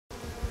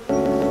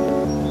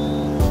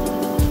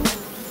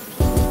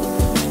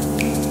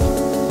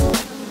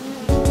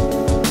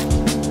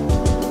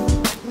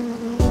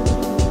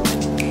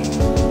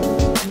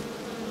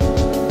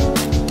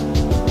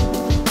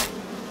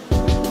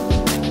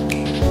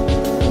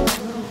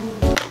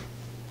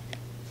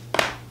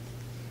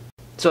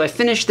So I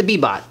finished the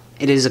BeeBot.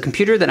 It is a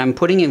computer that I'm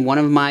putting in one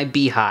of my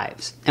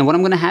beehives. And what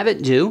I'm gonna have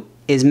it do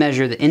is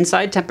measure the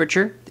inside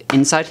temperature, the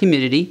inside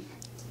humidity,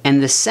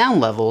 and the sound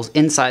levels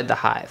inside the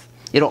hive.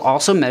 It'll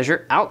also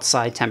measure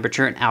outside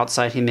temperature and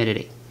outside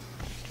humidity.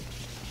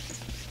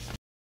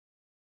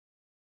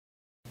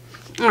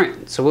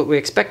 Alright, so what we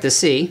expect to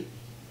see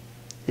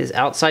is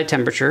outside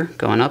temperature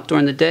going up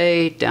during the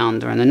day, down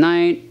during the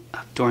night,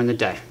 up during the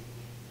day.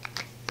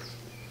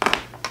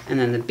 And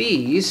then the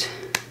bees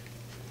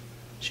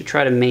should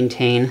try to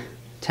maintain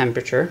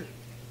temperature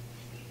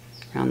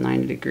around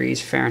 90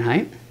 degrees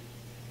Fahrenheit.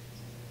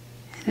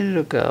 And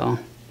it'll go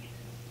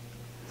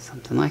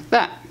something like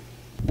that.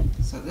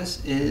 So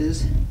this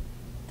is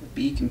the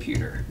bee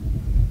computer.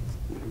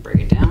 I'm gonna break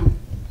it down.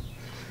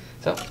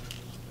 So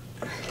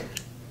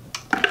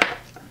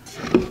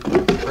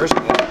first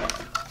we got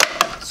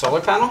a solar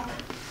panel.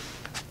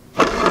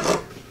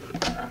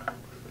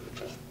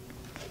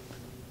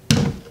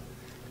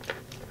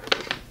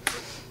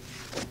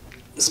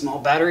 A small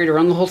battery to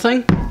run the whole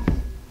thing.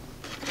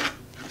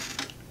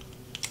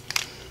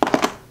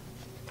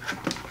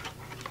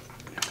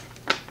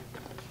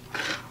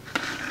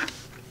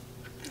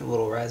 A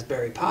little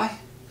Raspberry Pi.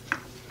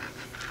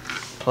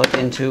 Plug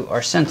into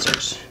our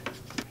sensors.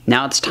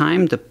 Now it's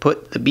time to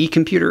put the bee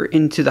computer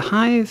into the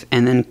hive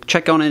and then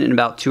check on it in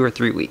about 2 or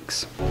 3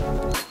 weeks.